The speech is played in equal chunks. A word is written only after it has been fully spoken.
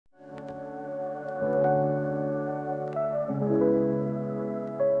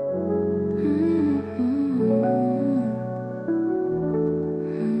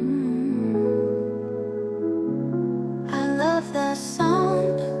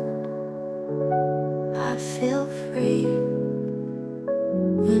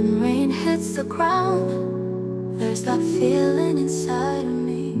ground, there's that feeling inside of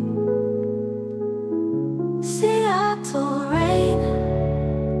me. Seattle rain,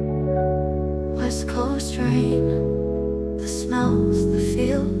 West Coast rain, the smells, the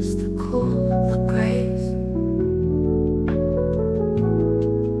feels, the cool, the grace.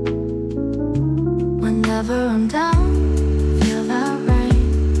 Whenever I'm down, feel that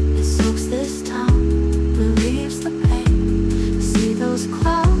rain, it soaks this town, relieves the pain. See those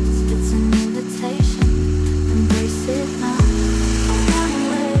clouds, it's an invitation, embrace it now, don't run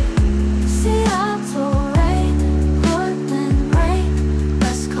away. Seattle rain, Portland rain,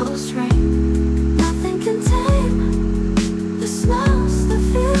 West Coast rain, nothing can tame the smells, the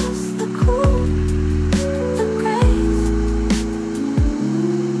feels, the cool, the grace.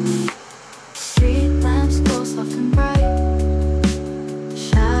 Street lamps glow soft and bright,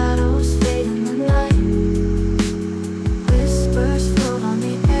 shadows fade in the night, whispers float on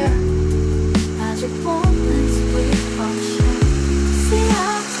the air, magic moments we all share.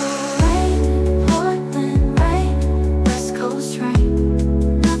 Seattle rain, Portland rain, West Coast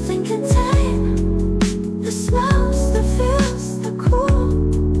rain, nothing can tame the smells, the feels, the cool,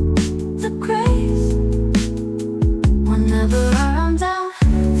 the grace. Whenever I'm down,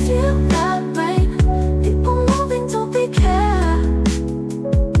 feel that rain, people moving, don't be care.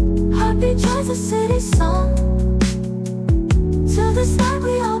 Heartbeat joins the city song, to this night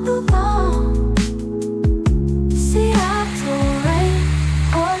we all belong. Seattle rain,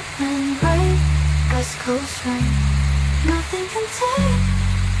 Portland rain, West Coast rain, nothing can tame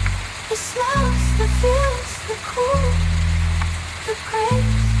the smells, the feels, the cool, the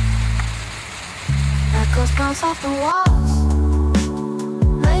grace. Echoes bounce off the walls,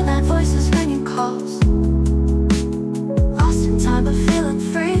 late night voices ringing calls, lost in time but feeling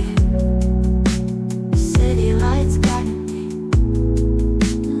free. City lights guiding me.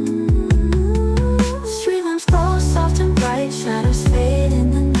 Street lamps glow soft and bright, shadows fade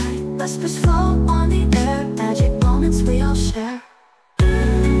in the night, whispers float on the air, magic moments we all share.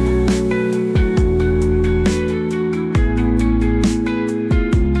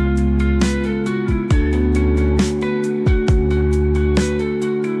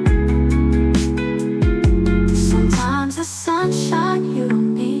 Sometimes the sunshine you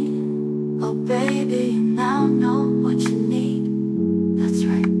don't need, oh baby, you now know what you need. That's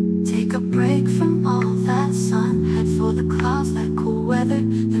right, take a break from all that sun, head for the clouds, that cool weather,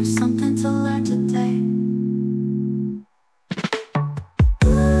 there's something to learn today.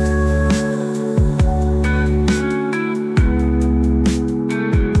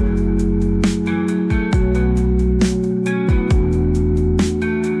 Oh baby,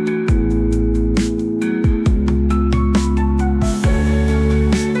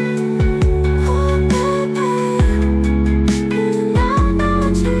 you now know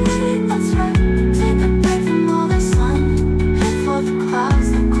what you need. That's right, take a break from all the sun, head for the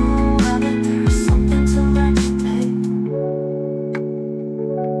clouds, that cool weather, there's something to learn today.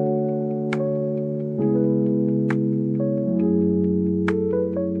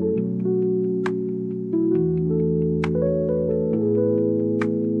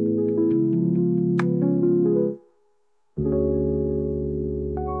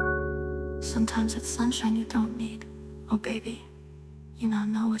 Sometimes it's sunshine you don't need, oh baby, you now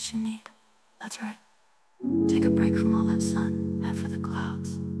know what you need. That's right, take a break from all that sun, head for the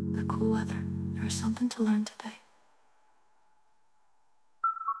clouds, the cool weather, there is something to learn today.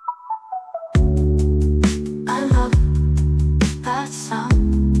 I love that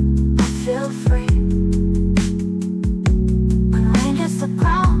sound, I feel free. When rain hits the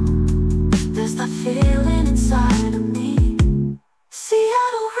ground, there's that feeling inside of me.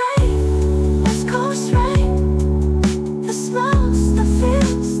 Seattle rain, West Coast rain, the smells, the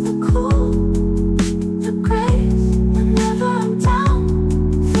feels, the cool, the grace. Whenever I'm down,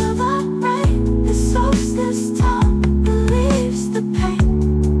 feel that rain, it soaks this town, relieves the pain,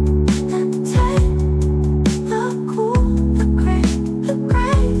 and take the cool, the great, the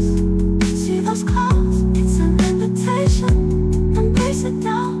grace. See those clouds, it's an invitation, embrace it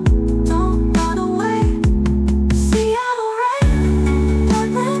now, don't run away. Seattle rain,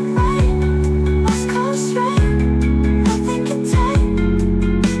 Portland rain, West Coast rain, nothing can tame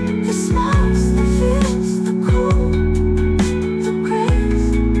the smells, the feels, the cool, the grace.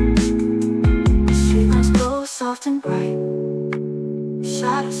 Street lamps glow soft and bright,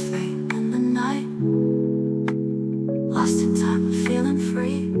 shadows fade in the night, lost in time but feeling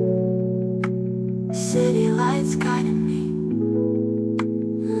free. City lights guiding me.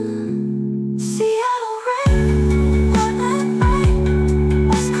 Seattle rain, Portland rain,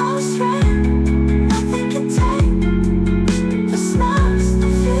 West Coast rain, nothing can tame the smells, the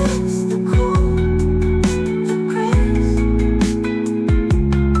feels, the cool,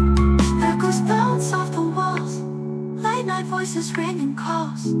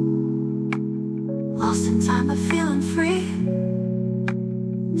 calls. Lost in time but feeling free.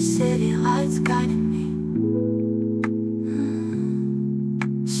 City lights guiding me.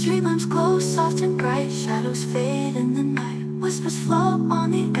 Street lamps glow soft and bright. Shadows fade in the night. Whispers float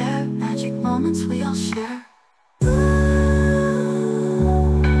on the air. Magic moments we all share.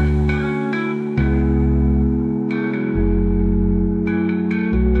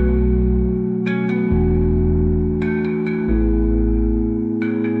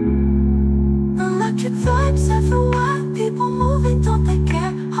 Electric vibes everywhere. People moving, don't they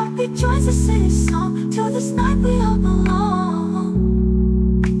care? Heartbeat joins the city song. To this night we all belong.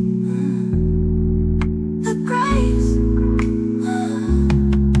 The grace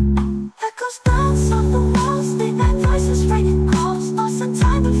echoes bounce off the walls. Late night voices ringing calls. Lost in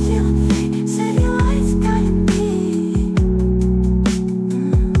time but feeling free. City lights guiding me.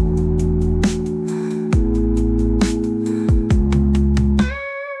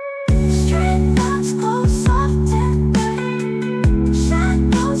 Street lamps glow soft and bright.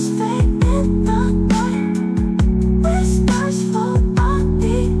 Shadows fade in the night. Whispers float on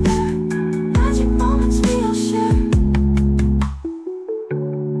the air. Magic moments we all share.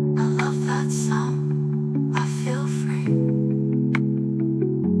 I love that sound, I feel free.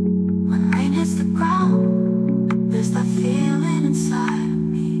 When rain hits the ground, there's that feeling inside of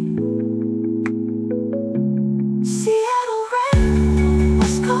me. Seattle rain,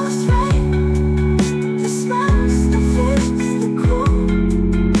 West Coast rain. The smells, the feels, the cool,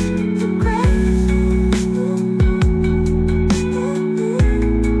 the grace.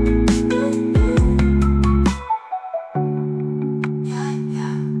 Yeah,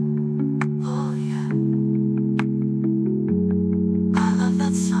 yeah, oh yeah. I love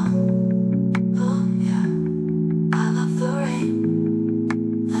that song, oh yeah. I love the rain,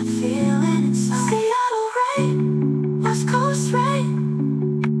 that feeling inside. Seattle rain, West Coast rain.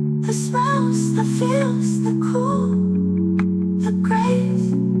 The smells, the feels, the cool, the grace.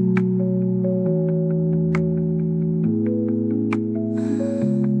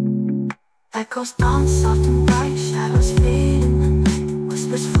 Echoes dawn soft and bright. Shadows fade in the night.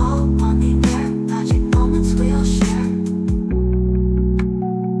 Whispers float on the air. Magic moments we all share.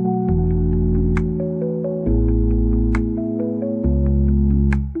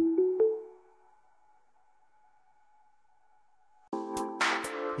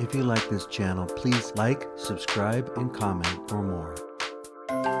 If you like this channel, please like, subscribe, and comment for more.